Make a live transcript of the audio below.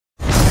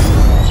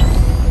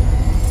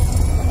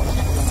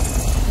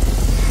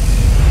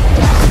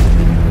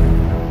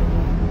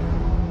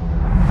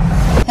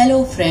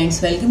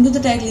friends, welcome to the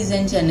Tech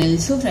Listen channel.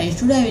 So friends,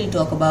 today I will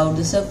talk about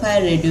the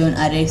Sapphire Readion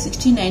RX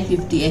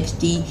 6950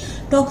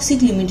 XT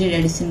Toxic Limited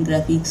Edition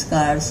graphics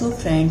card. So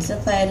friends,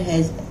 Sapphire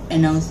has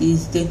announced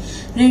the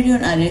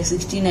Radeon RX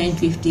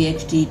 6950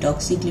 XT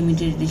Toxic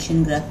Limited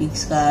Edition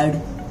graphics card.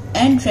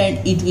 And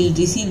friend, it will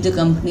receive the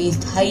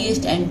company's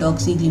highest and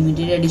toxic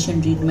limited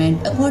edition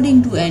treatment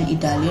according to an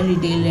Italian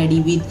retail ready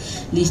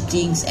with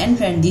listings. And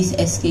friend, this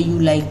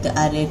SKU, like the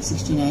RX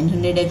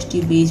 6900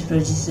 XT base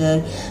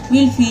processor,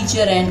 will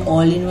feature an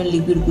all-in-one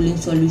liquid cooling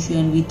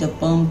solution with a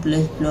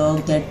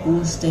pump+block that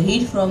pulls the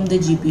heat from the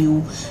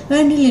GPU,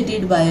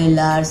 ventilated by a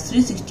large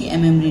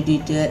 360mm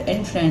radiator.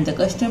 And friend, the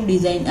custom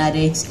design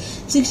RX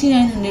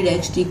 6900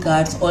 XT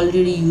cards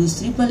already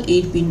use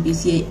 888-pin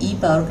PCIe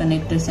power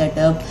connector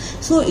setup,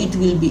 so it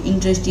will be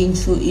interesting.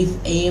 So if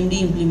AMD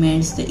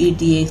implements the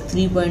ATX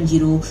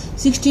 3.0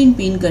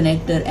 16-pin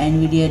connector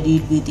NVIDIA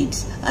did with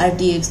its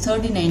RTX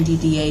 3090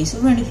 Ti.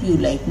 So friend, if you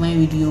like my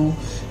video,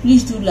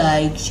 please do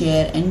like,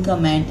 share and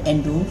comment,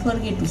 and don't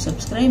forget to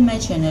subscribe my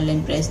channel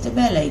and press the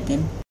bell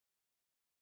icon.